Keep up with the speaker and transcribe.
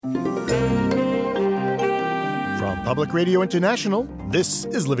Public Radio International, this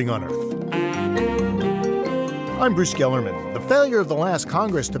is Living on Earth. I'm Bruce Gellerman. The failure of the last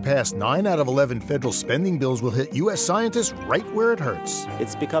Congress to pass 9 out of 11 federal spending bills will hit U.S. scientists right where it hurts.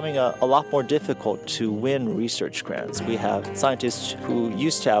 It's becoming a lot more difficult to win research grants. We have scientists who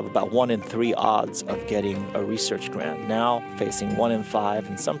used to have about 1 in 3 odds of getting a research grant, now facing 1 in 5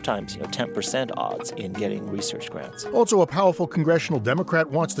 and sometimes 10% odds in getting research grants. Also, a powerful congressional Democrat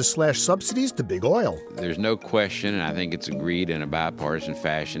wants to slash subsidies to big oil. There's no question, and I think it's agreed in a bipartisan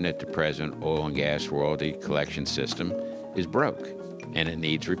fashion, that the present oil and gas royalty collection system is broke, and it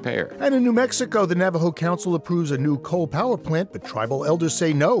needs repair. And in New Mexico, the Navajo Council approves a new coal power plant, but tribal elders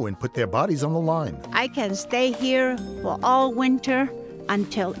say no and put their bodies on the line. I can stay here for all winter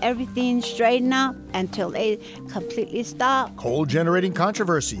until everything straighten up, until they completely stop. Coal-generating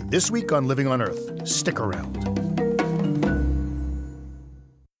controversy this week on Living on Earth. Stick around.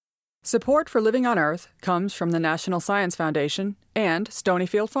 Support for Living on Earth comes from the National Science Foundation and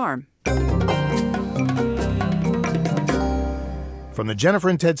Stonyfield Farm. From the Jennifer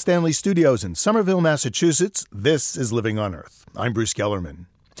and Ted Stanley studios in Somerville, Massachusetts, this is Living on Earth. I'm Bruce Gellerman.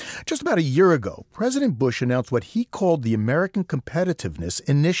 Just about a year ago, President Bush announced what he called the American Competitiveness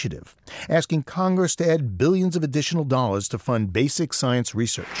Initiative, asking Congress to add billions of additional dollars to fund basic science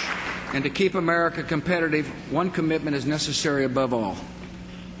research. And to keep America competitive, one commitment is necessary above all.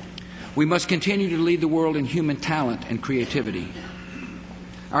 We must continue to lead the world in human talent and creativity.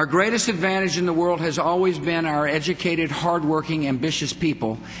 Our greatest advantage in the world has always been our educated, hardworking, ambitious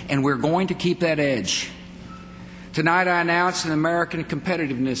people, and we're going to keep that edge. Tonight I announce an American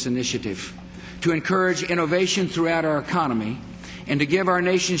Competitiveness Initiative to encourage innovation throughout our economy and to give our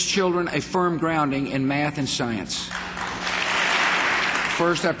nation's children a firm grounding in math and science.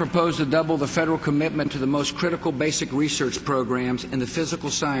 First, I propose to double the federal commitment to the most critical basic research programs in the physical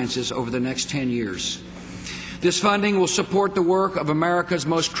sciences over the next 10 years. This funding will support the work of America's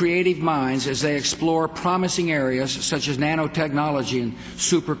most creative minds as they explore promising areas such as nanotechnology and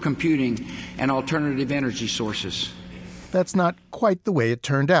supercomputing and alternative energy sources. That's not quite the way it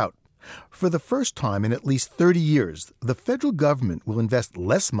turned out. For the first time in at least 30 years, the federal government will invest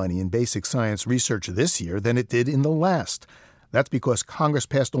less money in basic science research this year than it did in the last. That's because Congress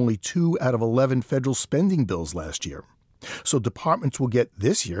passed only 2 out of 11 federal spending bills last year. So departments will get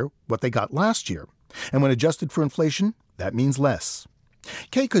this year what they got last year. And when adjusted for inflation, that means less.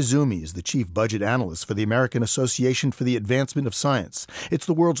 Kei Kazumi is the chief budget analyst for the American Association for the Advancement of Science. It's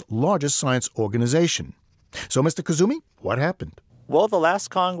the world's largest science organization. So, Mr. Kazumi, what happened? Well, the last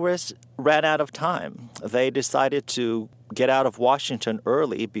Congress ran out of time. They decided to get out of Washington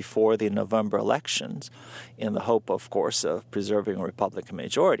early before the November elections in the hope, of course, of preserving a Republican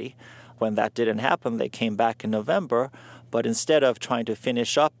majority. When that didn't happen, they came back in November, but instead of trying to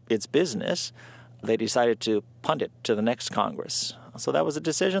finish up its business, they decided to punt it to the next Congress. So that was a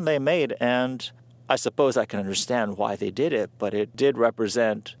decision they made, and I suppose I can understand why they did it, but it did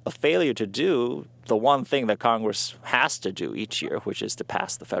represent a failure to do the one thing that Congress has to do each year, which is to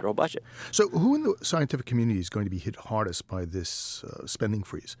pass the federal budget. So who in the scientific community is going to be hit hardest by this spending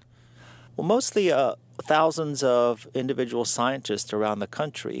freeze? Well, mostly thousands of individual scientists around the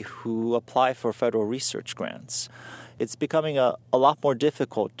country who apply for federal research grants. It's becoming a lot more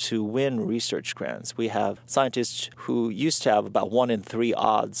difficult to win research grants. We have scientists who used to have about 1 in 3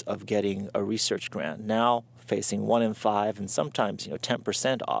 odds of getting a research grant, now facing 1 in 5 and sometimes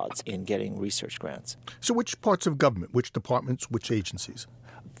 10% odds in getting research grants. So which parts of government, which departments, which agencies?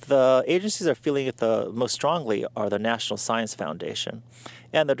 The agencies that are feeling it the most strongly are the National Science Foundation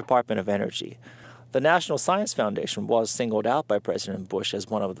and the Department of Energy. The National Science Foundation was singled out by President Bush as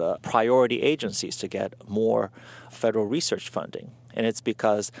one of the priority agencies to get more federal research funding. And it's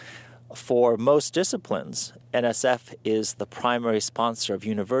because for most disciplines, NSF is the primary sponsor of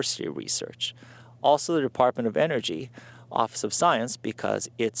university research. Also, the Department of Energy, Office of Science, because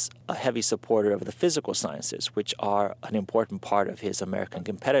it's a heavy supporter of the physical sciences, which are an important part of his American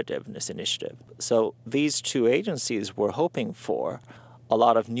Competitiveness Initiative. So these two agencies were hoping for a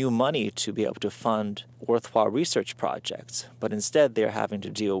lot of new money to be able to fund worthwhile research projects, but instead they're having to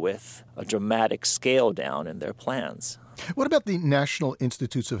deal with a dramatic scale down in their plans. What about the National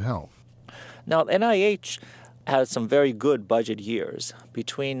Institutes of Health? Now, NIH had some very good budget years.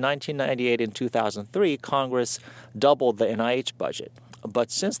 Between 1998 and 2003, Congress doubled the NIH budget. But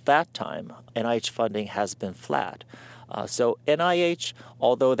since that time, NIH funding has been flat. So NIH,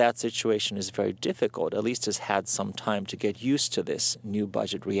 although that situation is very difficult, at least has had some time to get used to this new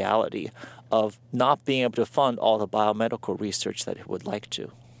budget reality of not being able to fund all the biomedical research that it would like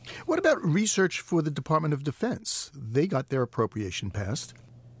to. What about research for the Department of Defense? They got their appropriation passed.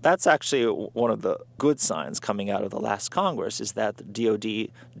 That's actually one of the good signs coming out of the last Congress, is that the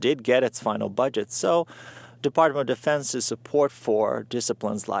DoD did get its final budget. So Department of Defense's support for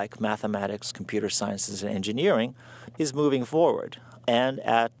disciplines like mathematics, computer sciences, and engineering is moving forward, and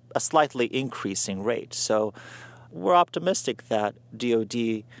at a slightly increasing rate. So we're optimistic that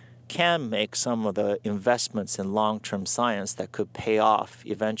DoD can make some of the investments in long-term science that could pay off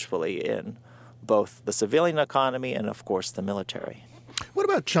eventually in both the civilian economy and, of course, the military. What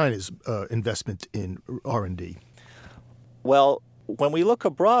about China's investment in R&D? Well, when we look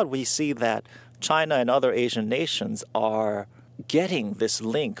abroad, we see that China and other Asian nations are getting this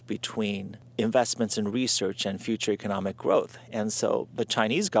link between investments in research and future economic growth. And so the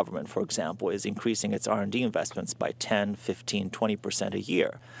Chinese government, for example, is increasing its R&D investments by 10, 15, 20% a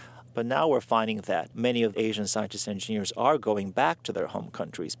year. But now we're finding that many of Asian scientists and engineers are going back to their home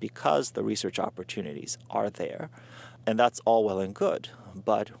countries because the research opportunities are there. And that's all well and good.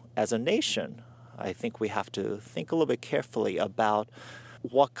 But as a nation, I think we have to think a little bit carefully about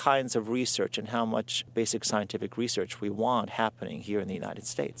what kinds of research and how much basic scientific research we want happening here in the United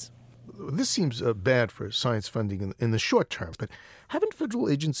States. This seems bad for science funding in the short term, but haven't federal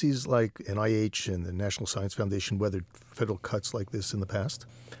agencies like NIH and the National Science Foundation weathered federal cuts like this in the past?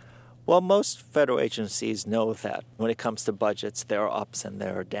 Well, most federal agencies know that when it comes to budgets, there are ups and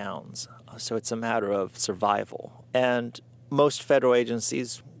there are downs. So it's a matter of survival. And most federal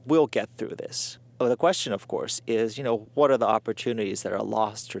agencies will get through this. The question, of course, is, what are the opportunities that are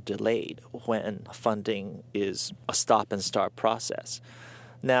lost or delayed when funding is a stop-and-start process?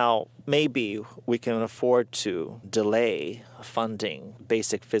 Now, maybe we can afford to delay funding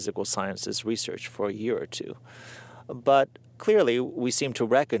basic physical sciences research for a year or two. But clearly, we seem to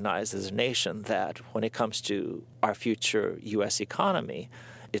recognize as a nation that when it comes to our future U.S. economy,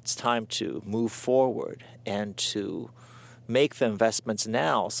 it's time to move forward and to make the investments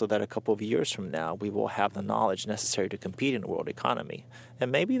now so that a couple of years from now we will have the knowledge necessary to compete in the world economy.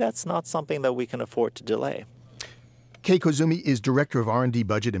 And maybe that's not something that we can afford to delay. Kei Kozumi is Director of R&D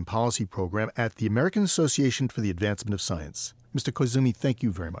Budget and Policy Program at the American Association for the Advancement of Science. Mr. Kozumi, thank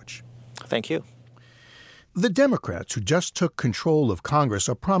you very much. Thank you. The Democrats who just took control of Congress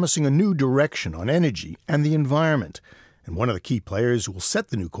are promising a new direction on energy and the environment. And one of the key players who will set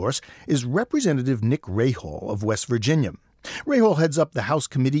the new course is Representative Nick Rahall of West Virginia. Rahall heads up the House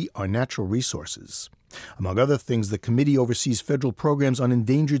Committee on Natural Resources. Among other things, the committee oversees federal programs on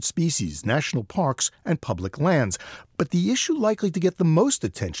endangered species, national parks, and public lands. But the issue likely to get the most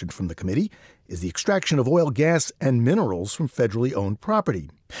attention from the committee is the extraction of oil, gas, and minerals from federally owned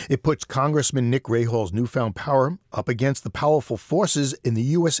property. It puts Congressman Nick Rahall's newfound power up against the powerful forces in the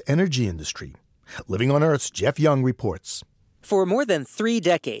U.S. energy industry. Living on Earth's Jeff Young reports. For more than 3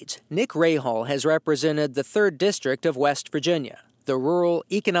 decades, Nick Rahall has represented the 3rd District of West Virginia, the rural,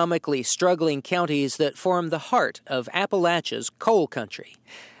 economically struggling counties that form the heart of Appalachia's coal country.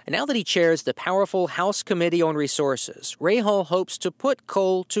 And now that he chairs the powerful House Committee on Resources, Rahall hopes to put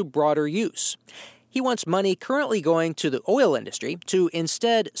coal to broader use. He wants money currently going to the oil industry to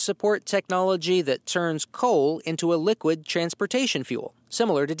instead support technology that turns coal into a liquid transportation fuel,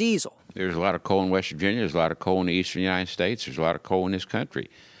 similar to diesel. There's a lot of coal in West Virginia. There's a lot of coal in the eastern United States. There's a lot of coal in this country,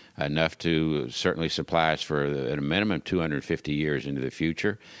 enough to certainly supply us for at a minimum 250 years into the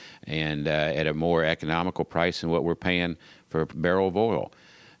future, and at a more economical price than what we're paying for a barrel of oil.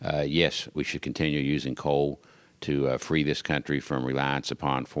 Yes, we should continue using coal to free this country from reliance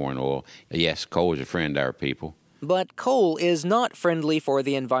upon foreign oil. Yes, coal is a friend to our people. But coal is not friendly for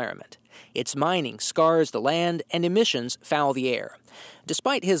the environment. Its mining scars the land and emissions foul the air.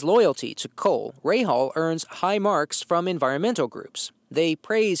 Despite his loyalty to coal, Rahall earns high marks from environmental groups. They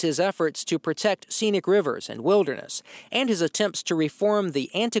praise his efforts to protect scenic rivers and wilderness, and his attempts to reform the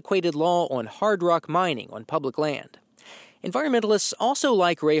antiquated law on hard rock mining on public land. Environmentalists also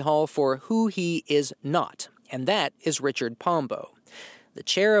like Rahall for who he is not, and that is Richard Pombo. The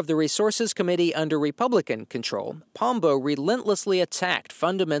chair of the Resources Committee under Republican control, Pombo relentlessly attacked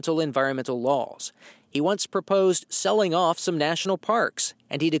fundamental environmental laws. He once proposed selling off some national parks,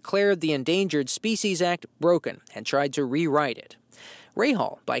 and he declared the Endangered Species Act broken and tried to rewrite it.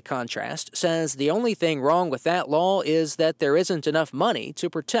 Rahall, by contrast, says the only thing wrong with that law is that there isn't enough money to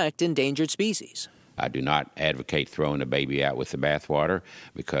protect endangered species. I do not advocate throwing the baby out with the bathwater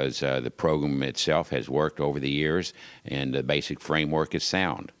because the program itself has worked over the years and the basic framework is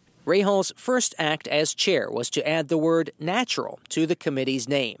sound. Rahall's first act as chair was to add the word natural to the committee's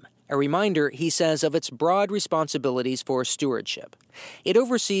name, a reminder, he says, of its broad responsibilities for stewardship. It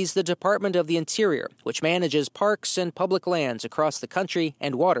oversees the Department of the Interior, which manages parks and public lands across the country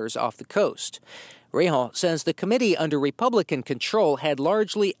and waters off the coast. Rahal says the committee under Republican control had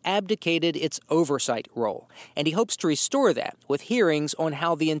largely abdicated its oversight role, and he hopes to restore that with hearings on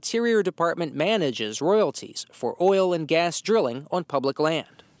how the Interior Department manages royalties for oil and gas drilling on public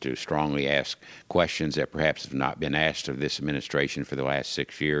land. To strongly ask questions that perhaps have not been asked of this administration for the last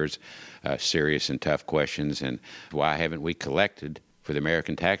 6 years, serious and tough questions, and why haven't we collected for the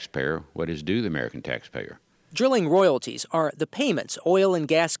American taxpayer what is due the American taxpayer? Drilling royalties are the payments oil and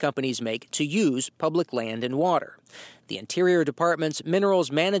gas companies make to use public land and water. The Interior Department's Minerals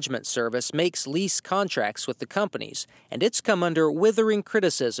Management Service makes lease contracts with the companies, and it's come under withering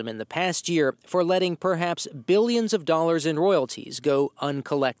criticism in the past year for letting perhaps billions of dollars in royalties go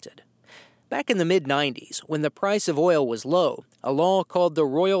uncollected. Back in the mid-'90s, when the price of oil was low, a law called the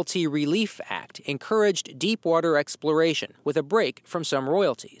Royalty Relief Act encouraged deep-water exploration with a break from some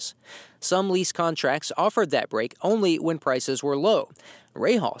royalties. Some lease contracts offered that break only when prices were low.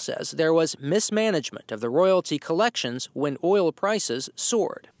 Rahal says there was mismanagement of the royalty collections when oil prices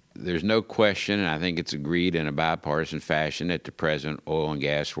soared. There's no question, and I think it's agreed in a bipartisan fashion, that the present oil and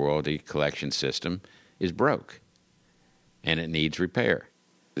gas royalty collection system is broke, and it needs repair.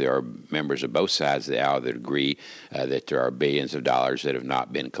 There are members of both sides of the aisle that agree that there are billions of dollars that have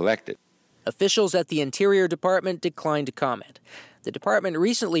not been collected. Officials at the Interior Department declined to comment. The department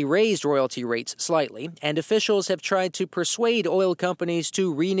recently raised royalty rates slightly, and officials have tried to persuade oil companies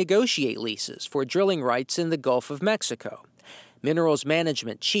to renegotiate leases for drilling rights in the Gulf of Mexico. Minerals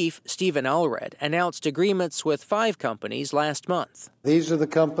Management Chief Stephen Allred announced agreements with 5 companies last month. These are the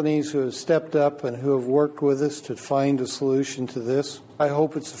companies who have stepped up and who have worked with us to find a solution to this. I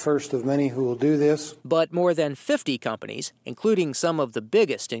hope it's the first of many who will do this. But more than 50 companies, including some of the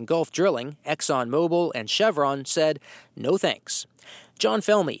biggest in Gulf drilling, ExxonMobil and Chevron, said no thanks. John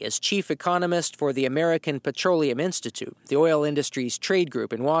Felmy is chief economist for the American Petroleum Institute, the oil industry's trade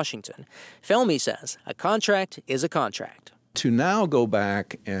group in Washington. Felmy says a contract is a contract. To now go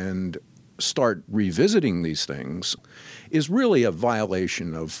back and start revisiting these things is really a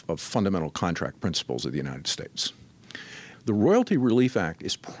violation of fundamental contract principles of the United States. The Royalty Relief Act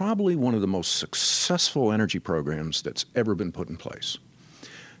is probably one of the most successful energy programs that's ever been put in place.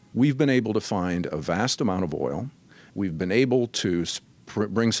 We've been able to find a vast amount of oil. We've been able to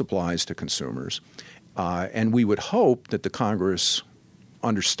bring supplies to consumers. And we would hope that the Congress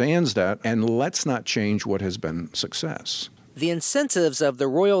understands that and let's not change what has been success. The incentives of the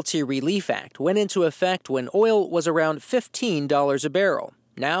Royalty Relief Act went into effect when oil was around $15 a barrel.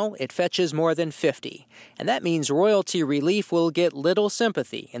 Now it fetches more than $50, and that means royalty relief will get little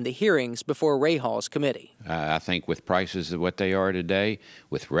sympathy in the hearings before Rahal's committee. I think with prices of what they are today,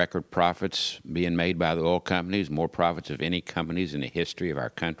 with record profits being made by the oil companies, more profits of any companies in the history of our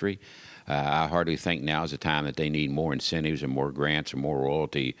country, I hardly think now is the time that they need more incentives and more grants and more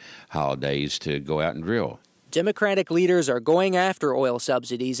royalty holidays to go out and drill. Democratic leaders are going after oil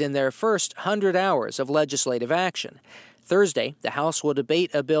subsidies in their first 100 hours of legislative action. Thursday, the House will debate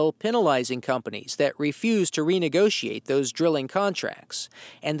a bill penalizing companies that refuse to renegotiate those drilling contracts,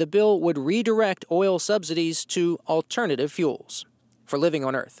 and the bill would redirect oil subsidies to alternative fuels. For Living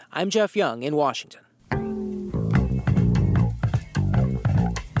on Earth, I'm Jeff Young in Washington.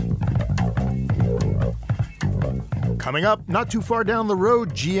 Coming up, not too far down the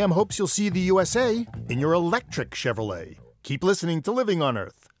road, GM hopes you'll see the USA in your electric Chevrolet. Keep listening to Living on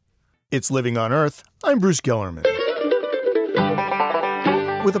Earth. It's Living on Earth. I'm Bruce Gellerman.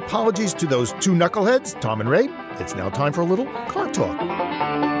 With apologies to those two knuckleheads, Tom and Ray, it's now time for a little car talk.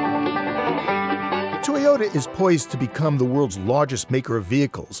 Toyota is poised to become the world's largest maker of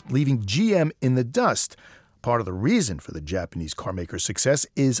vehicles, leaving GM in the dust. Part of the reason for the Japanese carmaker's success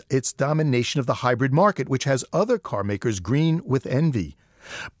is its domination of the hybrid market, which has other carmakers green with envy.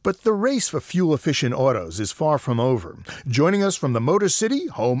 But the race for fuel-efficient autos is far from over. Joining us from the Motor City,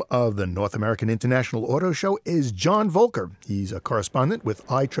 home of the North American International Auto Show, is John Volker. He's a correspondent with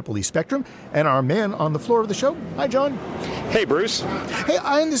IEEE Spectrum and our man on the floor of the show. Hi, John. Hey, Bruce. Hey,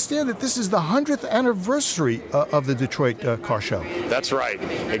 I understand that this is the 100th anniversary of the Detroit Car Show. That's right.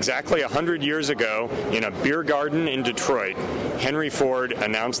 Exactly 100 years ago, in a beer garden in Detroit, Henry Ford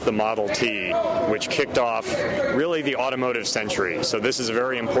announced the Model T, which kicked off really the automotive century. So this is a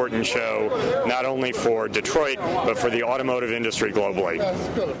very important show, not only for Detroit, but for the automotive industry globally.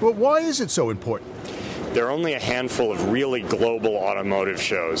 Well, why is it so important? There are only a handful of really global automotive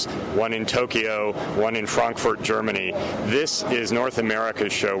shows, one in Tokyo, one in Frankfurt, Germany. This is North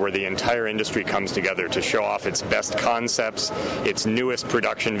America's show where the entire industry comes together to show off its best concepts, its newest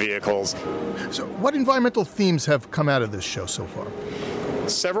production vehicles. So what environmental themes have come out of this show so far?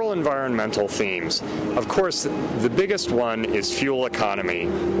 several environmental themes. Of course, the biggest one is fuel economy,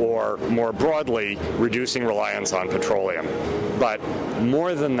 or more broadly, reducing reliance on petroleum. But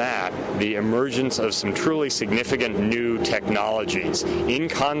more than that, the emergence of some truly significant new technologies in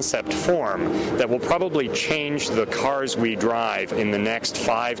concept form that will probably change the cars we drive in the next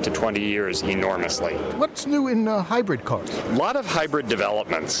 5 to 20 years enormously. What's new in hybrid cars? A lot of hybrid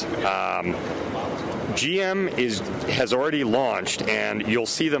developments. GM has already launched, and you'll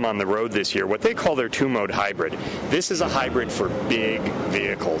see them on the road this year, what they call their two-mode hybrid. This is a hybrid for big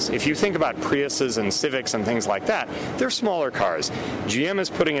vehicles. If you think about Priuses and Civics and things like that, they're smaller cars. GM is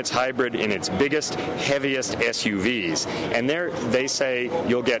putting its hybrid in its biggest, heaviest SUVs, and they say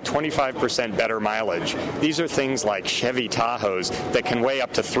you'll get 25% better mileage. These are things like Chevy Tahoes that can weigh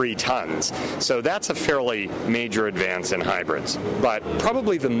up to 3 tons. So that's a fairly major advance in hybrids. But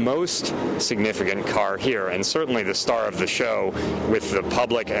probably the most significant car here, and certainly the star of the show with the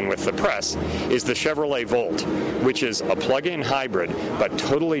public and with the press, is the Chevrolet Volt, which is a plug-in hybrid, but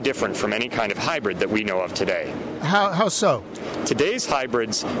totally different from any kind of hybrid that we know of today. How so? Today's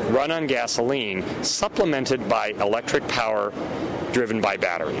hybrids run on gasoline, supplemented by electric power driven by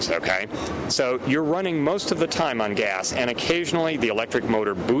batteries, okay? So you're running most of the time on gas, and occasionally the electric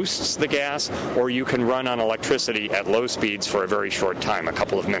motor boosts the gas, or you can run on electricity at low speeds for a very short time, a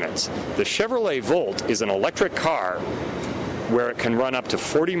couple of minutes. The Chevrolet Volt is an electric car where it can run up to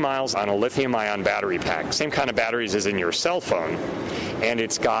 40 miles on a lithium-ion battery pack, same kind of batteries as in your cell phone. And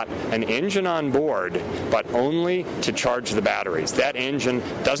it's got an engine on board, but only to charge the batteries. That engine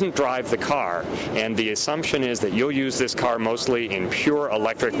doesn't drive the car, and the assumption is that you'll use this car mostly in pure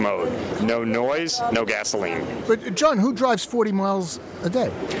electric mode. No noise, no gasoline. But, John, who drives 40 miles a day?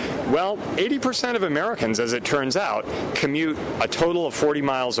 Well, 80% of Americans, as it turns out, commute a total of 40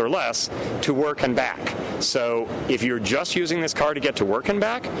 miles or less to work and back. So if you're just using this car to get to work and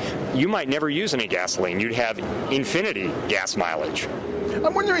back, you might never use any gasoline. You'd have infinity gas mileage.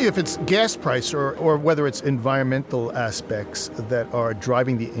 I'm wondering if it's gas price or whether it's environmental aspects that are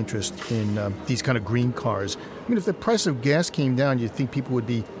driving the interest in these kind of green cars. I mean, if the price of gas came down, you'd think people would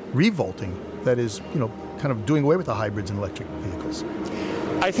be revolting. That is, kind of doing away with the hybrids and electric vehicles.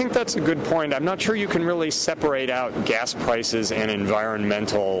 I think that's a good point. I'm not sure you can really separate out gas prices and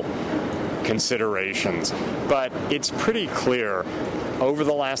environmental considerations, but it's pretty clear. Over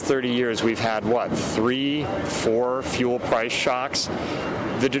the last 30 years, we've had, 3, 4 fuel price shocks?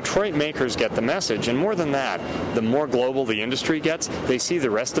 The Detroit makers get the message, and more than that, the more global the industry gets, they see the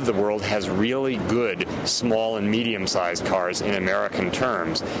rest of the world has really good small and medium-sized cars in American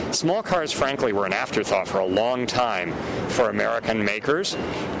terms. Small cars, frankly, were an afterthought for a long time for American makers,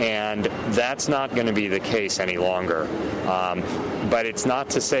 and that's not going to be the case any longer. But it's not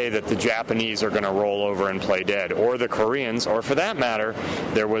to say that the Japanese are going to roll over and play dead, or the Koreans, or for that matter,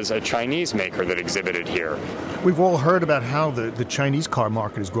 there was a Chinese maker that exhibited here. We've all heard about how the Chinese car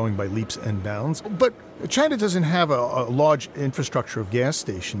market is growing by leaps and bounds, but China doesn't have a large infrastructure of gas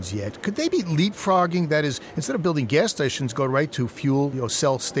stations yet. Could they be leapfrogging? That is, instead of building gas stations, go right to fuel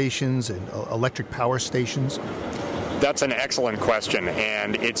cell stations and electric power stations? That's an excellent question,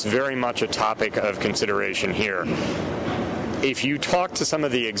 and it's very much a topic of consideration here. If you talk to some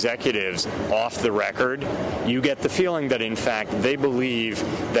of the executives off the record, you get the feeling that, in fact, they believe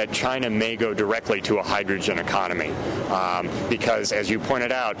that China may go directly to a hydrogen economy. Because, as you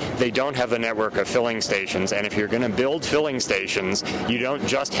pointed out, they don't have the network of filling stations, and if you're going to build filling stations, you don't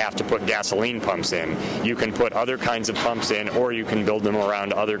just have to put gasoline pumps in. You can put other kinds of pumps in, or you can build them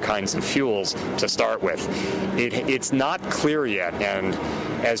around other kinds of fuels to start with. It's not clear yet, and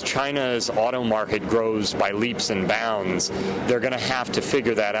as China's auto market grows by leaps and bounds, they're going to have to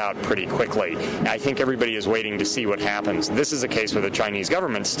figure that out pretty quickly. I think everybody is waiting to see what happens. This is a case where the Chinese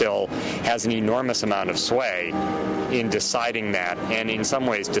government still has an enormous amount of sway in deciding that, and in some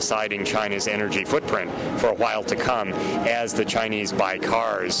ways deciding China's energy footprint for a while to come as the Chinese buy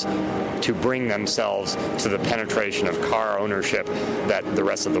cars to bring themselves to the penetration of car ownership that the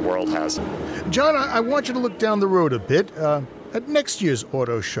rest of the world has. John, I want you to look down the road a bit. At next year's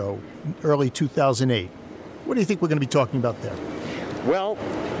auto show, early 2008, what do you think we're going to be talking about there? Well,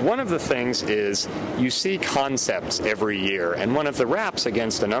 one of the things is you see concepts every year, and one of the raps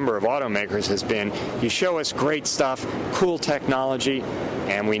against a number of automakers has been, you show us great stuff, cool technology,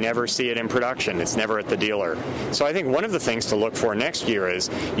 and we never see it in production. It's never at the dealer. So I think one of the things to look for next year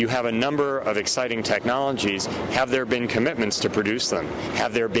is you have a number of exciting technologies. Have there been commitments to produce them?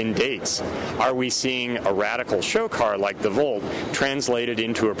 Have there been dates? Are we seeing a radical show car like the Volt translated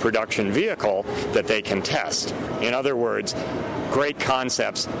into a production vehicle that they can test? In other words, great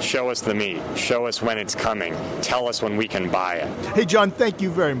concepts, show us the meat. Show us when it's coming. Tell us when we can buy it. Hey, John, thank you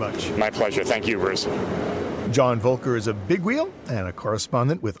very much. My pleasure. Thank you, Bruce. John Volker is a big wheel and a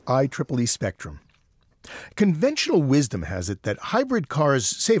correspondent with IEEE Spectrum. Conventional wisdom has it that hybrid cars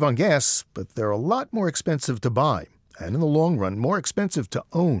save on gas, but they're a lot more expensive to buy, and in the long run, more expensive to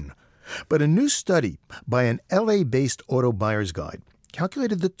own. But a new study by an LA-based auto buyer's guide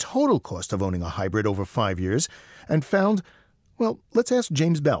calculated the total cost of owning a hybrid over 5 years and found, well, let's ask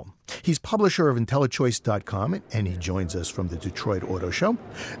James Bell. He's publisher of IntelliChoice.com, and he joins us from the Detroit Auto Show.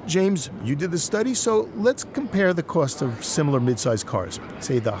 James, you did the study, so let's compare the cost of similar midsize cars,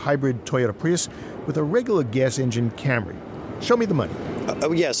 say the hybrid Toyota Prius with a regular gas engine Camry. Show me the money.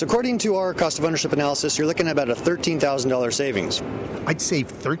 Yes, according to our cost of ownership analysis, you're looking at about a $13,000 savings. I'd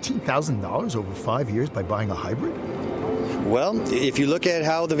save $13,000 over 5 years by buying a hybrid? Well, if you look at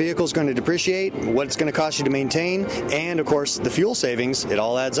how the vehicle is going to depreciate, what it's going to cost you to maintain, and, of course, the fuel savings, it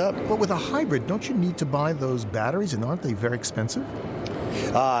all adds up. But with a hybrid, don't you need to buy those batteries, and aren't they very expensive?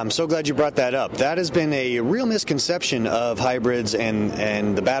 I'm so glad you brought that up. That has been a real misconception of hybrids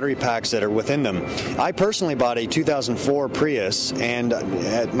and the battery packs that are within them. I personally bought a 2004 Prius, and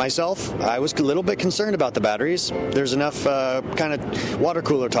myself, I was a little bit concerned about the batteries. There's enough kind of water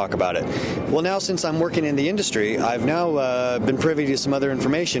cooler talk about it. Well, now since I'm working in the industry, I've now been privy to some other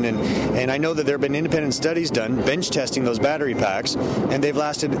information, and I know that there have been independent studies done, bench testing those battery packs, and they've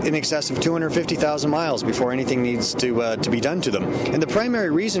lasted in excess of 250,000 miles before anything needs to be done to them. And the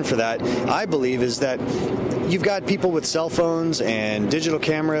primary reason for that, I believe, is that you've got people with cell phones and digital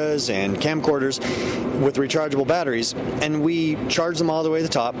cameras and camcorders with rechargeable batteries, and we charge them all the way to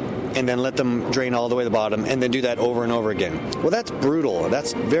the top and then let them drain all the way to the bottom and then do that over and over again. Well, that's brutal.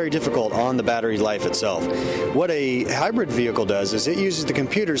 That's very difficult on the battery life itself. What a hybrid vehicle does is it uses the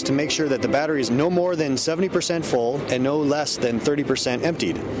computers to make sure that the battery is no more than 70% full and no less than 30%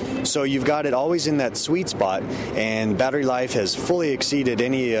 emptied. So you've got it always in that sweet spot, and battery life has fully exceeded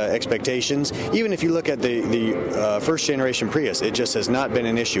any expectations. Even if you look at the first generation Prius, it just has not been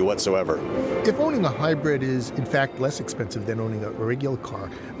an issue whatsoever. If owning a hybrid is, in fact, less expensive than owning a regular car,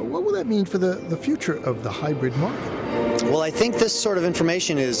 what will that mean for the future of the hybrid market? Well, I think this sort of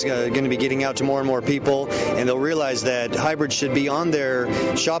information is going to be getting out to more and more people, and they'll realize that hybrids should be on their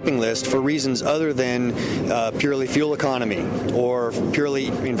shopping list for reasons other than purely fuel economy or purely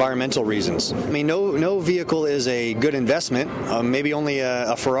environmental reasons. I mean, no vehicle is a good investment. Maybe only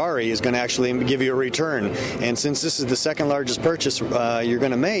a Ferrari is going to actually give you a return. And since this is the second largest purchase you're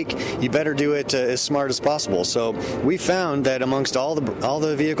going to make, you better do it as smart as possible. So we found that amongst all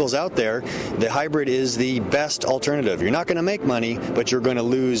the vehicles out there, the hybrid is the best alternative. You're not going to make money, but you're going to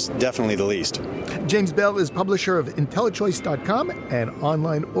lose definitely the least. James Bell is publisher of IntelliChoice.com and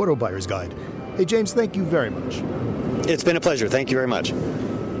online auto buyer's guide. Hey, James, thank you very much. It's been a pleasure. Thank you very much.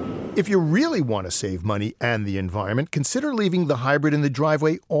 If you really want to save money and the environment, consider leaving the hybrid in the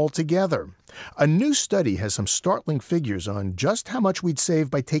driveway altogether. A new study has some startling figures on just how much we'd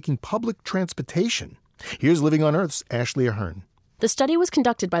save by taking public transportation. Here's Living on Earth's Ashley Ahern. The study was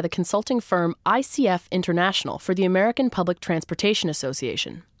conducted by the consulting firm ICF International for the American Public Transportation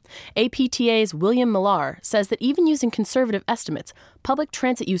Association. APTA's William Millar says that even using conservative estimates, public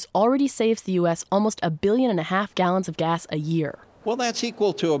transit use already saves the U.S. almost 1.5 billion gallons of gas a year. Well, that's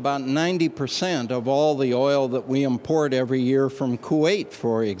equal to about 90% of all the oil that we import every year from Kuwait,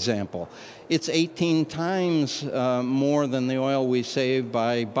 for example. It's 18 times more than the oil we save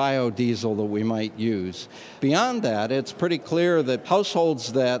by biodiesel that we might use. Beyond that, it's pretty clear that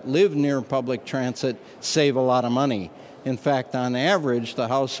households that live near public transit save a lot of money. In fact, on average, the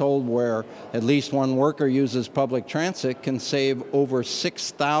household where at least one worker uses public transit can save over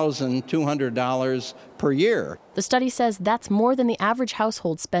 $6,200 per year. The study says that's more than the average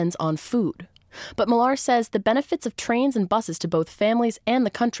household spends on food. But Millar says the benefits of trains and buses to both families and the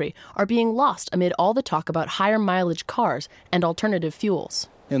country are being lost amid all the talk about higher mileage cars and alternative fuels.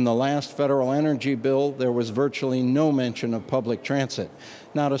 In the last federal energy bill, there was virtually no mention of public transit.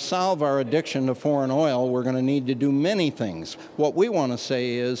 Now, to solve our addiction to foreign oil, we're going to need to do many things. What we want to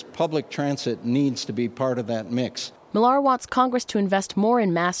say is public transit needs to be part of that mix. Millar wants Congress to invest more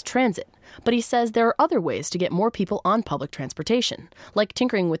in mass transit, but he says there are other ways to get more people on public transportation, like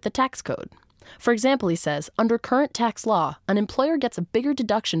tinkering with the tax code. For example, he says, under current tax law, an employer gets a bigger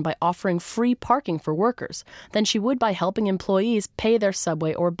deduction by offering free parking for workers than she would by helping employees pay their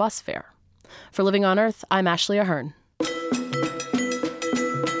subway or bus fare. For Living on Earth, I'm Ashley Ahern.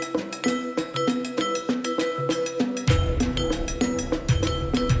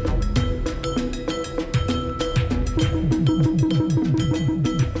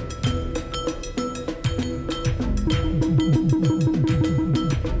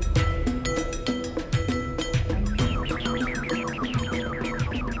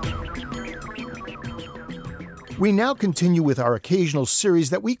 We now continue with our occasional series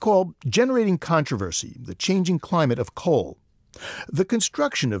that we call Generating Controversy, the Changing Climate of Coal. The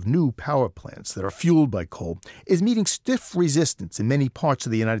construction of new power plants that are fueled by coal is meeting stiff resistance in many parts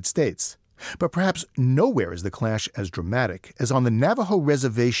of the United States. But perhaps nowhere is the clash as dramatic as on the Navajo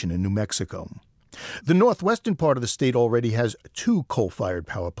Reservation in New Mexico. The northwestern part of the state already has 2 coal-fired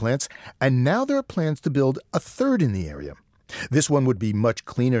power plants, and now there are plans to build a third in the area. This one would be much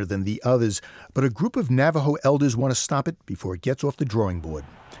cleaner than the others, but a group of Navajo elders want to stop it before it gets off the drawing board.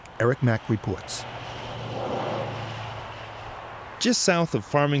 Eric Mack reports. Just south of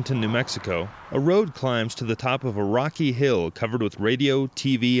Farmington, New Mexico, a road climbs to the top of a rocky hill covered with radio,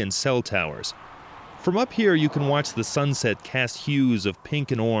 TV, and cell towers. From up here, you can watch the sunset cast hues of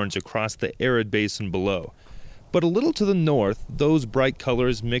pink and orange across the arid basin below. But a little to the north, those bright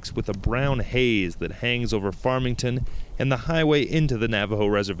colors mix with a brown haze that hangs over Farmington and the highway into the Navajo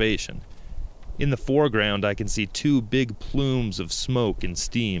Reservation. In the foreground, I can see 2 big plumes of smoke and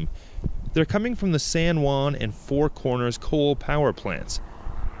steam. They're coming from the San Juan and Four Corners coal power plants.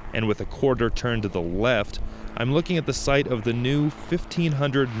 And with a quarter turned to the left, I'm looking at the site of the new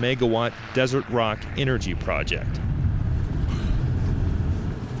 1,500 megawatt Desert Rock Energy Project.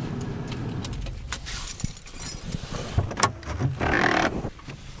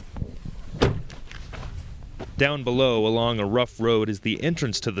 Down below, along a rough road, is the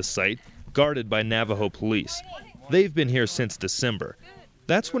entrance to the site, guarded by Navajo police. They've been here since December.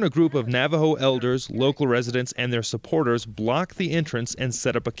 That's when a group of Navajo elders, local residents, and their supporters block the entrance and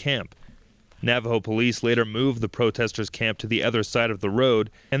set up a camp. Navajo police later moved the protesters' camp to the other side of the road,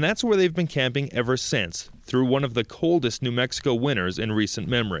 and that's where they've been camping ever since, through one of the coldest New Mexico winters in recent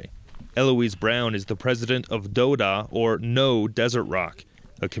memory. Eloise Brown is the president of DODA, or No Desert Rock,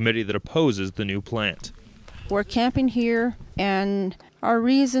 a committee that opposes the new plant. We're camping here, and our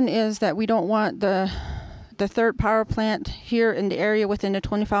reason is that we don't want the third power plant here in the area within a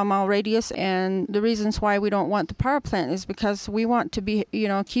 25-mile radius. And the reasons why we don't want the power plant is because we want to be,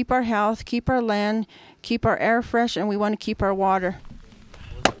 keep our health, keep our land, keep our air fresh, and we want to keep our water.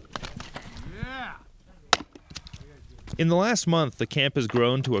 In the last month, the camp has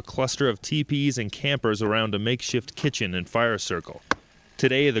grown to a cluster of teepees and campers around a makeshift kitchen and fire circle.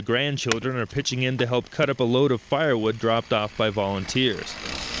 Today, the grandchildren are pitching in to help cut up a load of firewood dropped off by volunteers.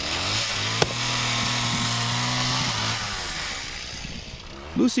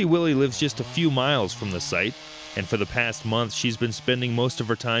 Lucy Willie lives just a few miles from the site, and for the past month she's been spending most of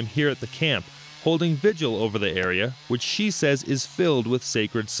her time here at the camp, holding vigil over the area, which she says is filled with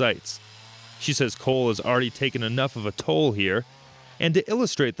sacred sites. She says coal has already taken enough of a toll here, and to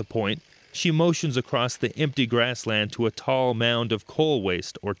illustrate the point, she motions across the empty grassland to a tall mound of coal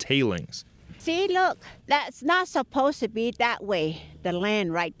waste or tailings. See, look, that's not supposed to be that way, the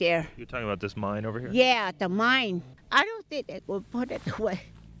land right there. You're talking about this mine over here? Yeah, the mine. I don't think they would put it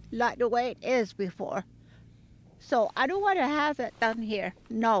like the way it is before. So I don't want to have it done here.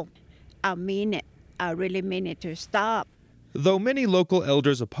 No, I mean it. I really mean it to stop. Though many local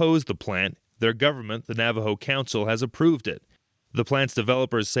elders oppose the plant, their government, the Navajo Council, has approved it. The plant's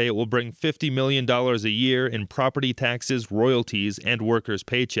developers say it will bring $50 million a year in property taxes, royalties, and workers'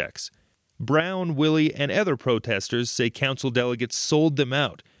 paychecks. Brown, Willie, and other protesters say council delegates sold them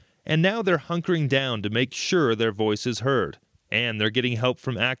out, and now they're hunkering down to make sure their voice is heard. And they're getting help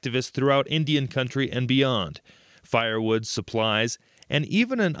from activists throughout Indian country and beyond. Firewood, supplies, and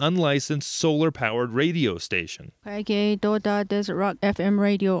even an unlicensed solar-powered radio station. Kaya Doda Desert Rock FM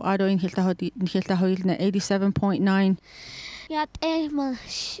radio ado in Hiltahawil na 87.9.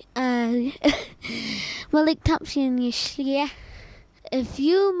 If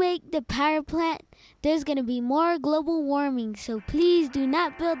you make the power plant, there's going to be more global warming, so please do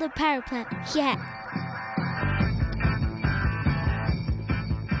not build a power plant yet.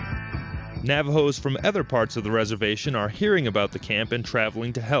 Navajos from other parts of the reservation are hearing about the camp and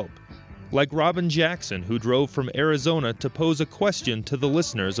traveling to help. Like Robin Jackson, who drove from Arizona to pose a question to the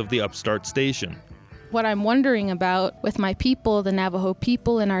listeners of the upstart station. What I'm wondering about with my people, the Navajo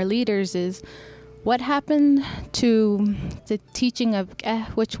people and our leaders, is what happened to the teaching of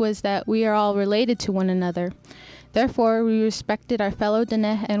which was that we are all related to one another. Therefore, we respected our fellow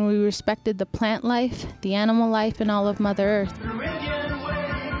Diné, and we respected the plant life, the animal life, and all of Mother Earth.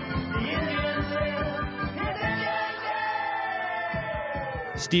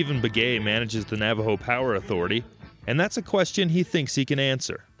 Stephen Begay manages the Navajo Power Authority, and that's a question he thinks he can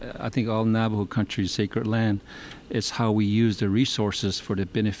answer. I think all Navajo country is sacred land. It's how we use the resources for the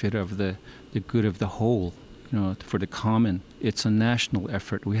benefit of the good of the whole, for the common. It's a national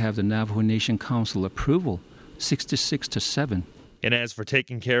effort. We have the Navajo Nation Council approval, 66-7. And as for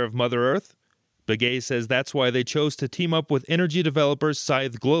taking care of Mother Earth, Begay says that's why they chose to team up with energy developer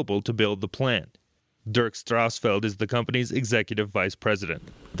Scythe Global to build the plant. Dirk Strausfeld is the company's executive vice president.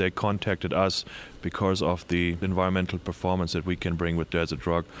 They contacted us because of the environmental performance that we can bring with Desert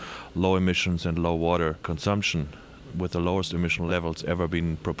Rock, low emissions and low water consumption, with the lowest emission levels ever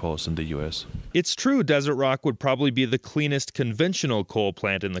been proposed in the U.S. It's true Desert Rock would probably be the cleanest conventional coal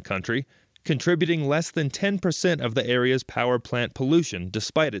plant in the country, contributing less than 10% of the area's power plant pollution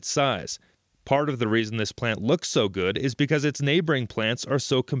despite its size. Part of the reason this plant looks so good is because its neighboring plants are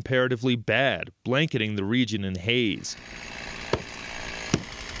so comparatively bad, blanketing the region in haze.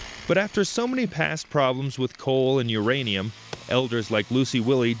 But after so many past problems with coal and uranium, elders like Lucy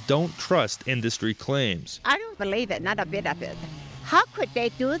Willie don't trust industry claims. I don't believe it, not a bit of it. How could they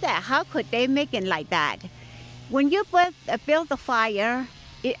do that? How could they make it like that? When you build the fire,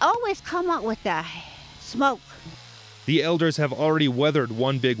 it always come up with the smoke. The elders have already weathered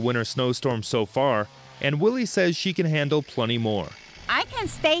one big winter snowstorm so far, and Willie says she can handle plenty more. I can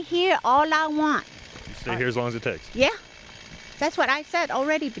stay here all I want. You stay here as long as it takes? Yeah. That's what I said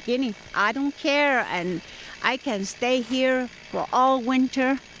already beginning. I don't care, and I can stay here for all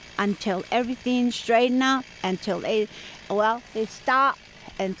winter until everything straighten up, until they stop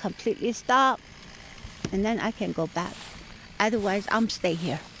and completely stop, and then I can go back. Otherwise, I'm stay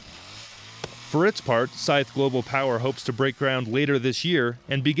here. For its part, Scythe Global Power hopes to break ground later this year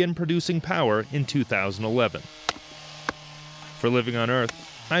and begin producing power in 2011. For Living on Earth,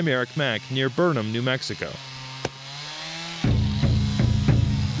 I'm Eric Mack near Burnham, New Mexico.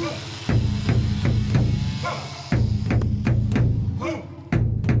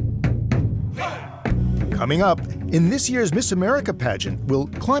 Coming up, in this year's Miss America pageant, will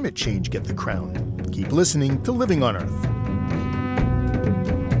climate change get the crown? Keep listening to Living on Earth.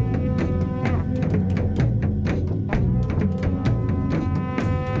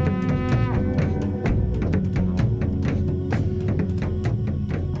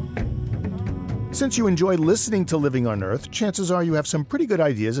 Since you enjoy listening to Living on Earth, chances are you have some pretty good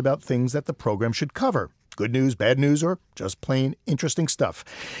ideas about things that the program should cover. Good news, bad news, or just plain interesting stuff.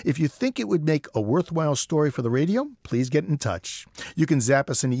 If you think it would make a worthwhile story for the radio, please get in touch. You can zap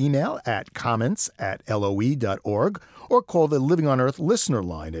us an email at comments@loe.org or call the Living on Earth listener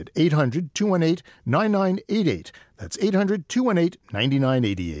line at 800-218-9988. That's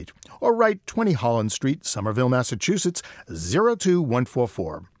 800-218-9988. Or write 20 Holland Street, Somerville, Massachusetts,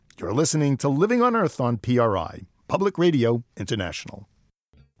 02144. You're listening to Living on Earth on PRI, Public Radio International.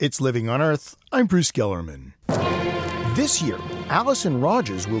 It's Living on Earth. I'm Bruce Gellerman. This year, Allison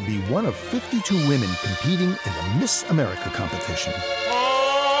Rogers will be one of 52 women competing in the Miss America competition.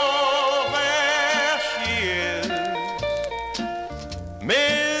 Oh, there she is,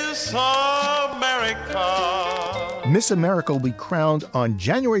 Miss America. Miss America will be crowned on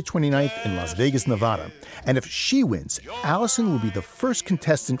January 29th in Las Vegas, Nevada. And if she wins, Allison will be the first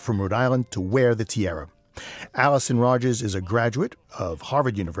contestant from Rhode Island to wear the tiara. Allison Rogers is a graduate of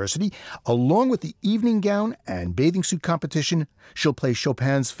Harvard University. Along with the evening gown and bathing suit competition, she'll play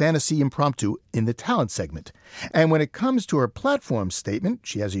Chopin's Fantasy Impromptu in the talent segment. And when it comes to her platform statement,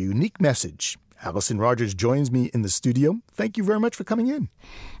 she has a unique message. Allison Rogers joins me in the studio. Thank you very much for coming in.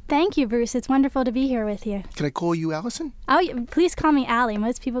 Thank you, Bruce. It's wonderful to be here with you. Can I call you Allison? Oh, please call me Allie.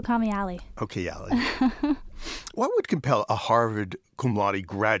 Most people call me Allie. Okay, Allie. What would compel a Harvard cum laude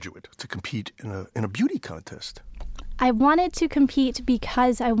graduate to compete in a beauty contest? I wanted to compete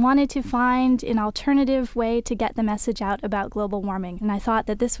because I wanted to find an alternative way to get the message out about global warming. And I thought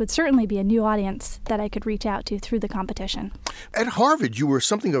that this would certainly be a new audience that I could reach out to through the competition. At Harvard, you were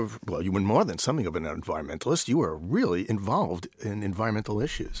you were more than something of an environmentalist. You were really involved in environmental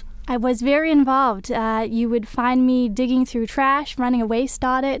issues. I was very involved. You would find me digging through trash, running a waste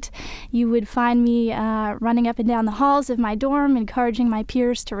audit. You would find me running up and down the halls of my dorm, encouraging my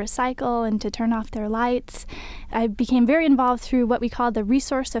peers to recycle and to turn off their lights. I became very involved through what we called the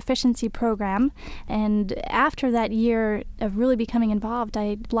Resource Efficiency Program. And after that year of really becoming involved,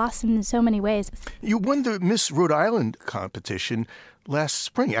 I blossomed in so many ways. You won the Miss Rhode Island competition last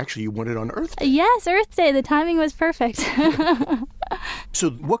spring. Actually, you won it on Earth Day. Yes, Earth Day. The timing was perfect.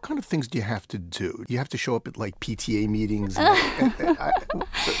 So what kind of things do you have to do? You have to show up at, like, PTA meetings?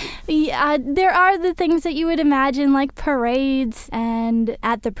 Yeah, there are the things that you would imagine, like parades. And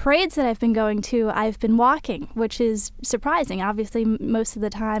at the parades that I've been going to, I've been walking, which is surprising. Obviously, most of the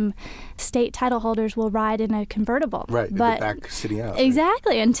time, state title holders will ride in a convertible. Right, but in the back sitting out.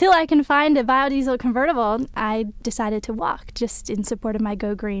 Exactly. Right? Until I can find a biodiesel convertible, I decided to walk, just in support of my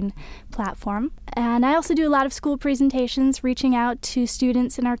Go Green platform. And I also do a lot of school presentations, reaching out to students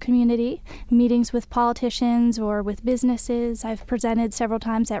students in our community, meetings with politicians or with businesses. I've presented several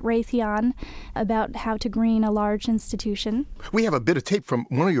times at Raytheon about how to green a large institution. We have a bit of tape from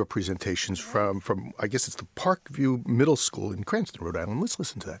one of your presentations from I guess it's the Parkview Middle School in Cranston, Rhode Island. Let's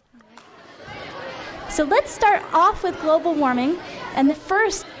listen to that. So let's start off with global warming. And the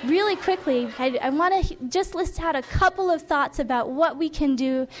first, really quickly, I want to just list out a couple of thoughts about what we can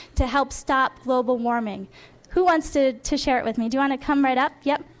do to help stop global warming. Who wants to share it with me? Do you want to come right up?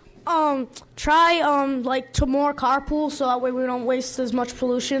 Yep. Try to more carpool so that way we don't waste as much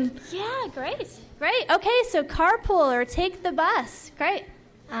pollution. Yeah, great. Okay, so carpool or take the bus. Great.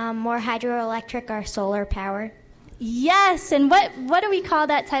 More hydroelectric or solar power. Yes, and what do we call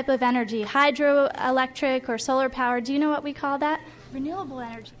that type of energy? Hydroelectric or solar power? Do you know what we call that? Renewable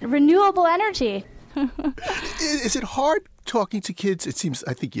energy. Renewable energy. Is it hard talking to kids?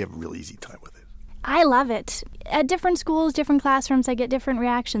 I think you have a real easy time with it. I love it. At different schools, different classrooms, I get different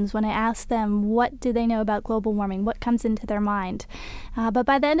reactions when I ask them what do they know about global warming, what comes into their mind. But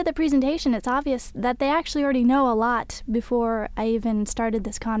by the end of the presentation, it's obvious that they actually already know a lot before I even started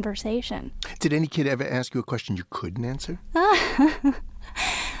this conversation. Did any kid ever ask you a question you couldn't answer?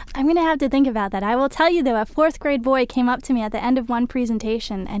 I'm going to have to think about that. I will tell you, though, a 4th grade boy came up to me at the end of one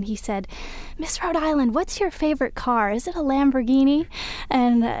presentation, and he said, "Miss Rhode Island, what's your favorite car? Is it a Lamborghini?"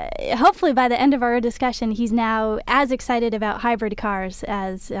 And hopefully by the end of our discussion, he's now as excited about hybrid cars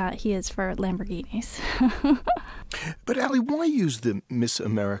as he is for Lamborghinis. But, Allie, why use the Miss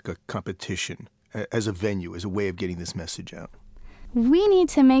America competition as a venue, as a way of getting this message out? We need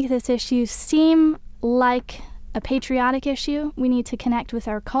to make this issue seem like a patriotic issue. We need to connect with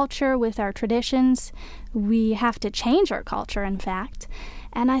our culture, with our traditions. We have to change our culture, in fact.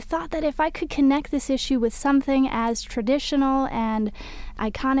 And I thought that if I could connect this issue with something as traditional and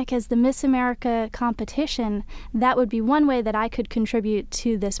iconic as the Miss America competition, that would be one way that I could contribute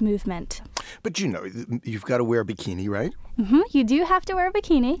to this movement. But you've got to wear a bikini, right? Mm-hmm. You do have to wear a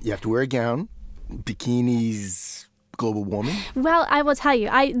bikini. You have to wear a gown. Bikinis... global warming? Well, I will tell you,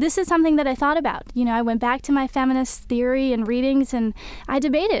 this is something that I thought about. I went back to my feminist theory and readings, and I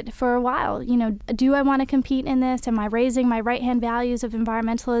debated for a while. Do I want to compete in this? Am I raising my right-hand values of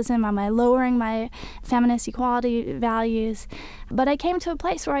environmentalism? Am I lowering my feminist equality values? But I came to a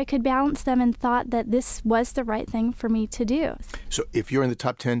place where I could balance them and thought that this was the right thing for me to do. So if you're in the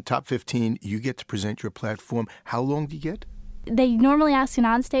top 10, top 15, you get to present your platform. How long do you get? They normally ask an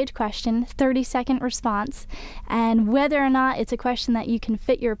on-stage question, 30-second response, and whether or not it's a question that you can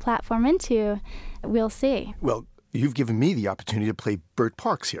fit your platform into, we'll see. Well, you've given me the opportunity to play Bert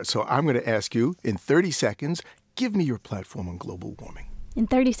Parks here, so I'm going to ask you, in 30 seconds, give me your platform on global warming. In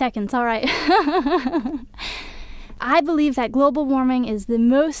 30 seconds, all right. I believe that global warming is the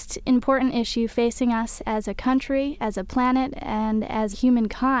most important issue facing us as a country, as a planet, and as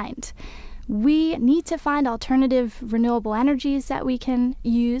humankind. We need to find alternative renewable energies that we can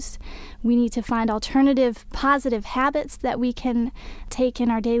use. We need to find alternative positive habits that we can take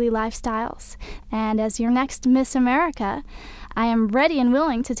in our daily lifestyles. And as your next Miss America, I am ready and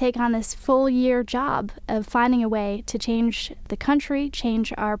willing to take on this full-year job of finding a way to change the country,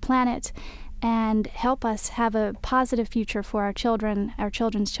 change our planet, and help us have a positive future for our children, our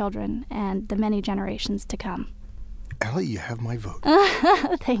children's children, and the many generations to come. Allie, you have my vote.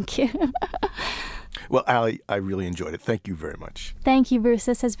 Thank you. Well, Allie, I really enjoyed it. Thank you very much. Thank you, Bruce.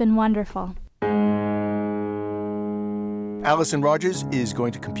 This has been wonderful. Allison Rogers is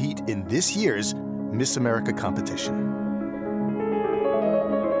going to compete in this year's Miss America competition.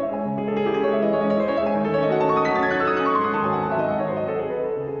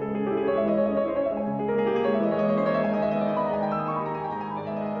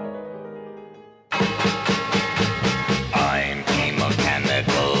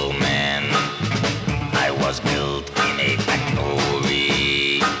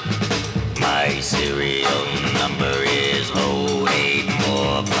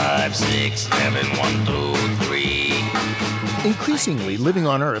 Increasingly, living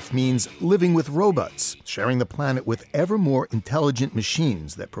on Earth means living with robots, sharing the planet with ever more intelligent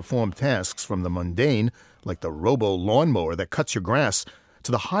machines that perform tasks from the mundane, like the robo-lawnmower that cuts your grass,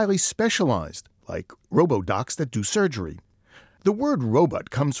 to the highly specialized, like robodocs that do surgery. The word robot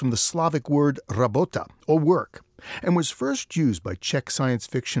comes from the Slavic word rabota, or work, and was first used by Czech science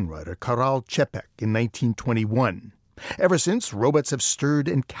fiction writer Karel Čapek in 1921. Ever since, robots have stirred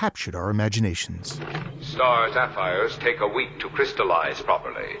and captured our imaginations. Star sapphires take a week to crystallize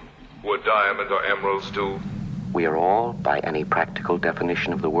properly. Would diamond or emeralds do? We are all, by any practical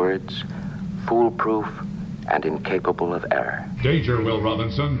definition of the words, foolproof and incapable of error. Danger, Will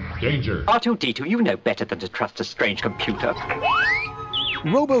Robinson. Danger. R2-D2, you know better than to trust a strange computer.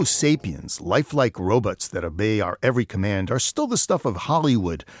 Robo-sapiens, lifelike robots that obey our every command, are still the stuff of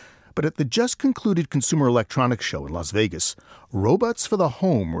Hollywood. But at the just-concluded Consumer Electronics Show in Las Vegas, robots for the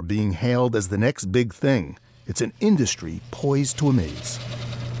home were being hailed as the next big thing. It's an industry poised to amaze.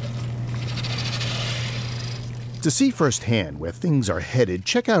 To see firsthand where things are headed,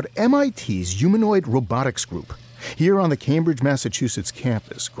 check out MIT's Humanoid Robotics Group. Here on the Cambridge, Massachusetts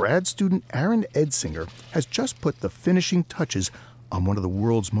campus, grad student Aaron Edsinger has just put the finishing touches on one of the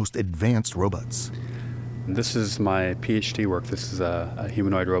world's most advanced robots. This is my PhD work. This is a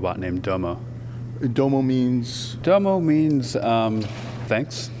humanoid robot named Domo. Domo means? Domo means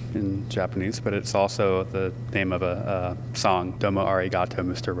thanks in Japanese, but it's also the name of a song, Domo arigato,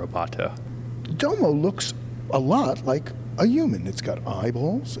 Mr. Roboto. Domo looks a lot like a human. It's got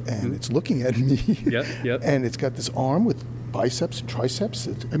eyeballs, and it's looking at me. Yep. And it's got this arm with biceps and triceps.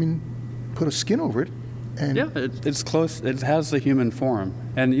 Put a skin over it. And yeah, it's close. It has the human form.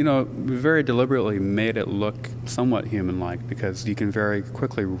 And, we very deliberately made it look somewhat human-like because you can very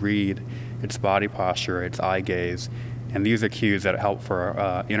quickly read its body posture, its eye gaze, and these are cues that help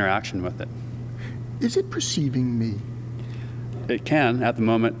for interaction with it. Is it perceiving me? It can. At the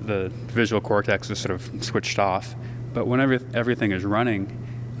moment, the visual cortex is sort of switched off. But whenever everything is running,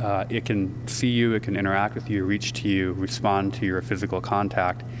 it can see you, it can interact with you, reach to you, respond to your physical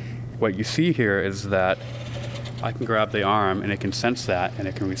contact. What you see here is that I can grab the arm and it can sense that and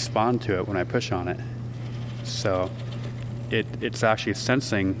it can respond to it when I push on it. So it's actually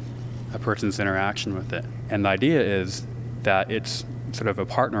sensing a person's interaction with it. And the idea is that it's sort of a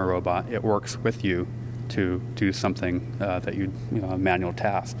partner robot. It works with you to do something that a manual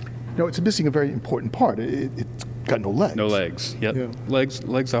task. No, it's missing a very important part. It's got no legs. No legs, yep. Yeah.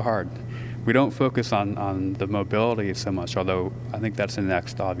 Legs are hard. We don't focus on the mobility so much, although I think that's the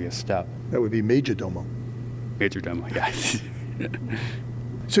next obvious step. That would be Major Domo. Major Domo, yeah.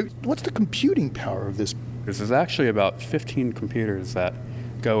 So what's the computing power of this? This is actually about 15 computers that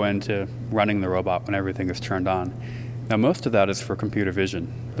go into running the robot when everything is turned on. Now, most of that is for computer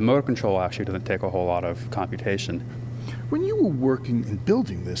vision. The motor control actually doesn't take a whole lot of computation. When you were working and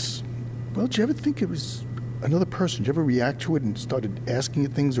building this, did you ever think it was another person? Did you ever react to it and started asking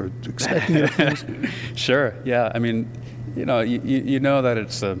it things or expecting it things? Sure, yeah. I mean, you know that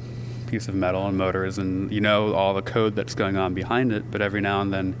it's a piece of metal and motors, and you know all the code that's going on behind it, but every now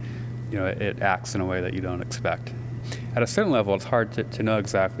and then, it acts in a way that you don't expect. At a certain level, it's hard to know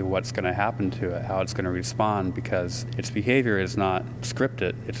exactly what's going to happen to it, how it's going to respond, because its behavior is not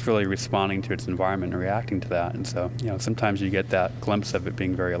scripted. It's really responding to its environment and reacting to that. And so, sometimes you get that glimpse of it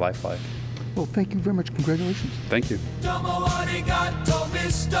being very lifelike. Well, thank you very much. Congratulations. Thank you. Domo arigato,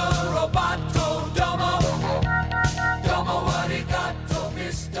 Mr. Roboto. Domo arigato,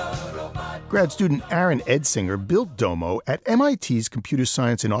 Mr. Roboto. Grad student Aaron Edsinger built Domo at MIT's Computer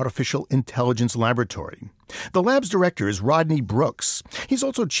Science and Artificial Intelligence Laboratory. The lab's director is Rodney Brooks. He's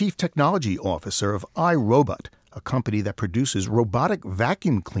also chief technology officer of iRobot, a company that produces robotic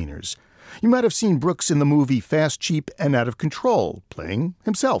vacuum cleaners. You might have seen Brooks in the movie Fast, Cheap, and Out of Control, playing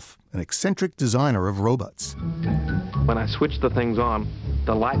himself, an eccentric designer of robots. When I switched the things on,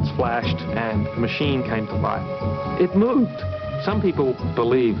 the lights flashed and the machine came to life. It moved. Some people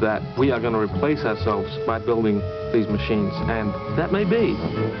believe that we are going to replace ourselves by building these machines, and that may be.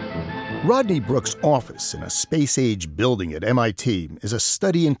 Rodney Brooks' office in a space-age building at MIT is a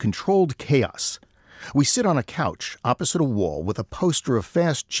study in controlled chaos. We sit on a couch opposite a wall with a poster of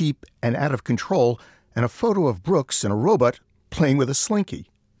Fast, Cheap, and Out of Control and a photo of Brooks and a robot playing with a slinky.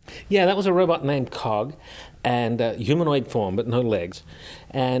 Yeah, that was a robot named Cog, and humanoid form, but no legs.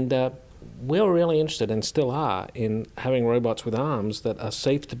 And we were really interested, and still are, in having robots with arms that are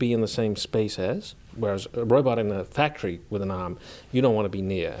safe to be in the same space as, whereas a robot in a factory with an arm, you don't want to be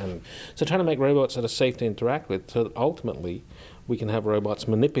near. And so trying to make robots that are safe to interact with, so that ultimately we can have robots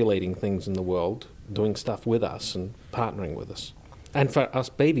manipulating things in the world, doing stuff with us and partnering with us. And for us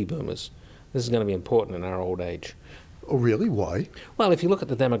baby boomers, this is going to be important in our old age. Oh, really? Why? Well, if you look at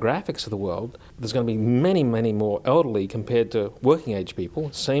the demographics of the world, there's going to be many, many more elderly compared to working-age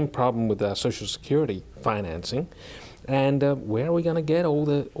people. Same problem with our Social Security financing. And where are we going to get all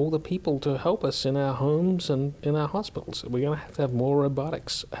the people to help us in our homes and in our hospitals? We're going to have more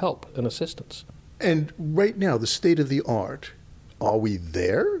robotics help and assistance. And right now, the state of the art, are we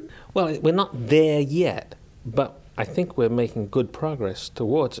there? Well, we're not there yet, but I think we're making good progress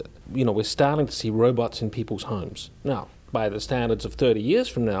towards it. We're starting to see robots in people's homes. Now, by the standards of 30 years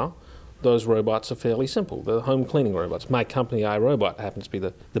from now, those robots are fairly simple. They're home cleaning robots. My company, iRobot, happens to be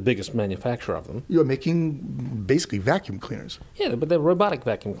the biggest manufacturer of them. You're making basically vacuum cleaners. Yeah, but they're robotic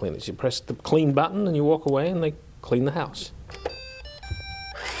vacuum cleaners. You press the clean button and you walk away and they clean the house.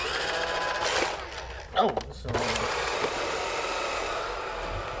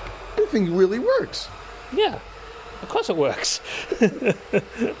 The thing really works. Yeah, of course it works.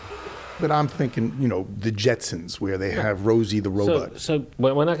 But I'm thinking, the Jetsons, where they have Rosie the robot. So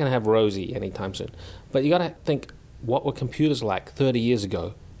we're not going to have Rosie anytime soon. But you got to think, what were computers like 30 years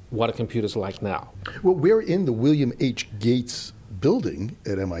ago? What are computers like now? Well, we're in the William H. Gates building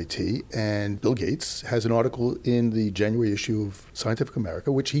at MIT, and Bill Gates has an article in the January issue of Scientific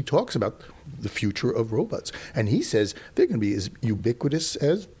America, which he talks about the future of robots. And he says they're going to be as ubiquitous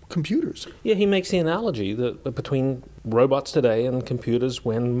as computers. Yeah, he makes the analogy that between robots today and computers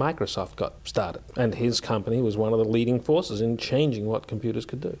when Microsoft got started. And his company was one of the leading forces in changing what computers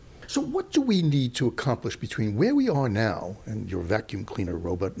could do. So what do we need to accomplish between where we are now and your vacuum cleaner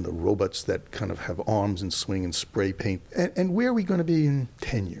robot and the robots that kind of have arms and swing and spray paint, and where are we going to be in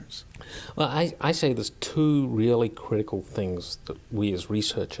 10 years? Well, I say there's two really critical things that we as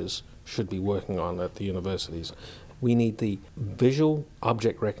researchers should be working on at the universities. We need the visual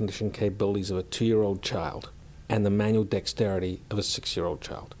object recognition capabilities of a 2-year-old child and the manual dexterity of a 6-year-old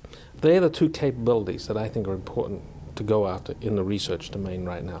child. They're the two capabilities that I think are important to go after in the research domain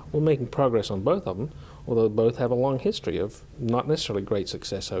right now. We're making progress on both of them, although both have a long history of not necessarily great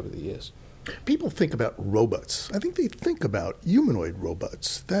success over the years. People think about robots. I think they think about humanoid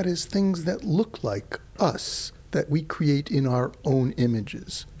robots. That is, things that look like us, that we create in our own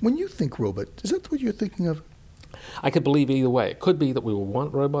images. When you think robot, is that what you're thinking of? I could believe either way. It could be that we will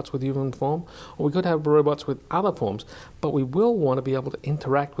want robots with human form, or we could have robots with other forms, but we will want to be able to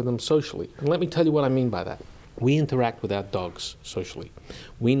interact with them socially. And let me tell you what I mean by that. We interact with our dogs socially.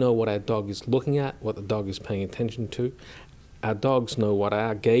 We know what our dog is looking at, what the dog is paying attention to. Our dogs know what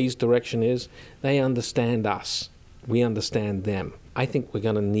our gaze direction is. They understand us. We understand them. I think we're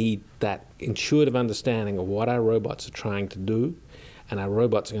going to need that intuitive understanding of what our robots are trying to do, and our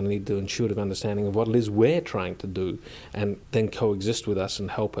robots are going to need the intuitive understanding of what it is we're trying to do, and then coexist with us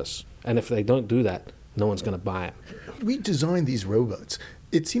and help us. And if they don't do that, no one's going to buy it. We designed these robots.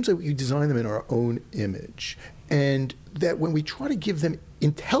 It seems like we design them in our own image, and that when we try to give them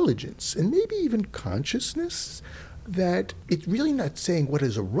intelligence and maybe even consciousness, that it's really not saying what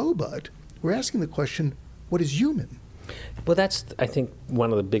is a robot. We're asking the question, what is human? Well, that's, I think,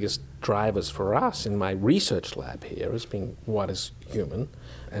 one of the biggest drivers for us in my research lab here has been what is human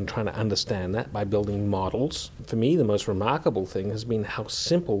and trying to understand that by building models. For me, the most remarkable thing has been how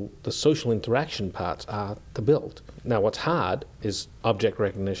simple the social interaction parts are to build. Now, what's hard is object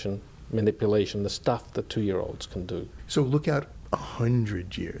recognition, manipulation, the stuff that 2-year-olds can do. So look out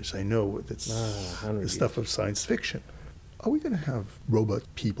 100 years. I know that's the stuff of science fiction. Are we going to have robot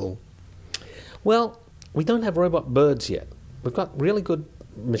people? Well, we don't have robot birds yet. We've got really good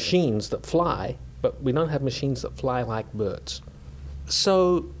machines that fly, but we don't have machines that fly like birds.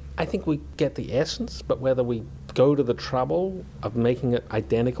 So I think we get the essence, but whether we go to the trouble of making it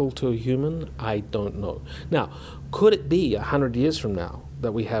identical to a human, I don't know. Now, could it be 100 years from now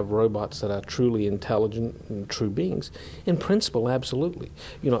that we have robots that are truly intelligent and true beings? In principle, absolutely.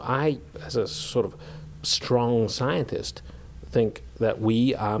 I, as a sort of strong scientist, think that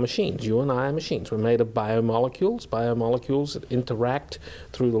we are machines. You and I are machines. We're made of biomolecules that interact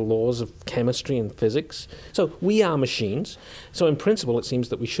through the laws of chemistry and physics. So we are machines. So in principle, it seems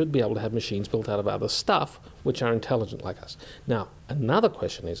that we should be able to have machines built out of other stuff which are intelligent like us. Now, another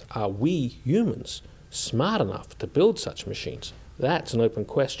question is, are we humans smart enough to build such machines? That's an open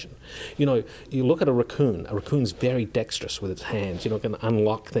question. You look at a raccoon. A raccoon's very dexterous with its hands. Can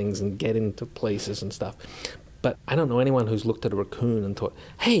unlock things and get into places and stuff. But I don't know anyone who's looked at a raccoon and thought,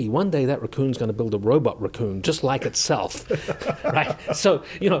 hey, one day that raccoon's going to build a robot raccoon just like itself, right? So,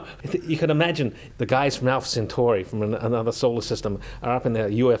 you can imagine the guys from Alpha Centauri from another solar system are up in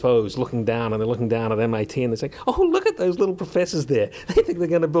their UFOs looking down, and they're looking down at MIT, and they're saying, oh, look at those little professors there. They think they're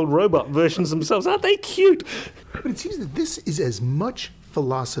going to build robot versions themselves. Aren't they cute? But it seems that this is as much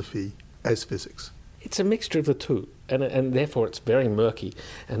philosophy as physics. It's a mixture of the two, and therefore it's very murky,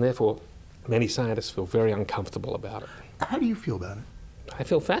 and therefore many scientists feel very uncomfortable about it. How do you feel about it? I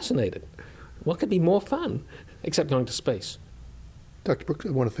feel fascinated. What could be more fun, except going to space? Dr. Brooks, I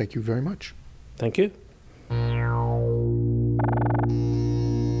want to thank you very much. Thank you.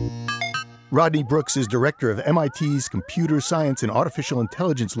 Rodney Brooks is director of MIT's Computer Science and Artificial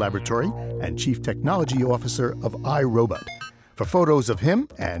Intelligence Laboratory and chief technology officer of iRobot. For photos of him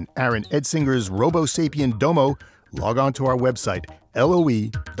and Aaron Edsinger's Robo Sapien Domo, log on to our website,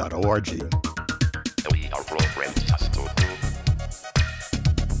 loe.org. We are programmed just to do.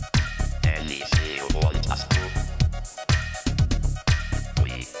 Easy want us to.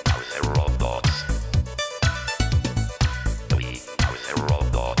 We are the robots. We are the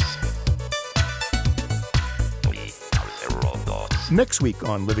robots. Next week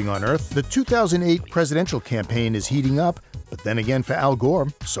on Living on Earth, the 2008 presidential campaign is heating up, but then again for Al Gore,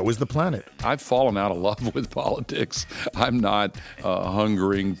 so is the planet. I've fallen out of love with politics. I'm not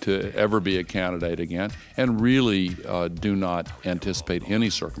hungering to ever be a candidate again, and really do not anticipate any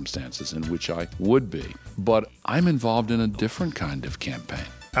circumstances in which I would be. But I'm involved in a different kind of campaign.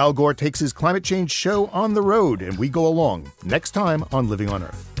 Al Gore takes his climate change show on the road, and we go along. Next time on Living on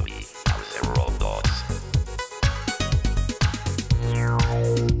Earth.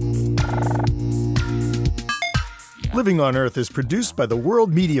 Living on Earth is produced by the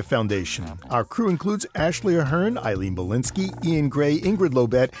World Media Foundation. Our crew includes Ashley Ahern, Eileen Belinsky, Ian Gray, Ingrid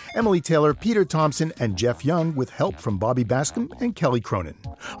Lobet, Emily Taylor, Peter Thompson, and Jeff Young, with help from Bobby Bascom and Kelly Cronin.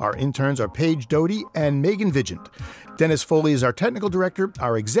 Our interns are Paige Doty and Megan Vigent. Dennis Foley is our technical director.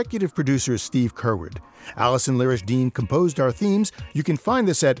 Our executive producer is Steve Kerwood. Allison Lirish-Dean composed our themes. You can find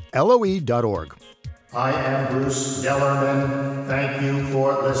this at loe.org. I am Bruce Gellerman. Thank you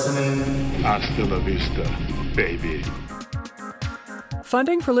for listening. Hasta la vista, baby.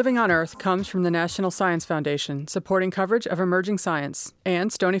 Funding for Living on Earth comes from the National Science Foundation, supporting coverage of emerging science, and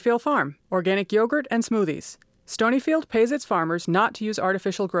Stonyfield Farm, organic yogurt and smoothies. Stonyfield pays its farmers not to use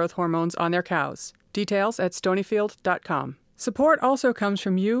artificial growth hormones on their cows. Details at stonyfield.com. Support also comes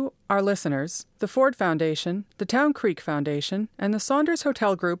from you, our listeners, the Ford Foundation, the Town Creek Foundation, and the Saunders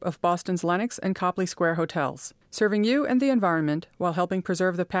Hotel Group of Boston's Lenox and Copley Square hotels, serving you and the environment while helping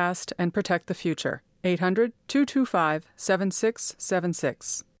preserve the past and protect the future.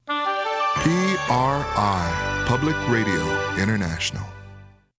 800-225-7676. PRI, Public Radio International.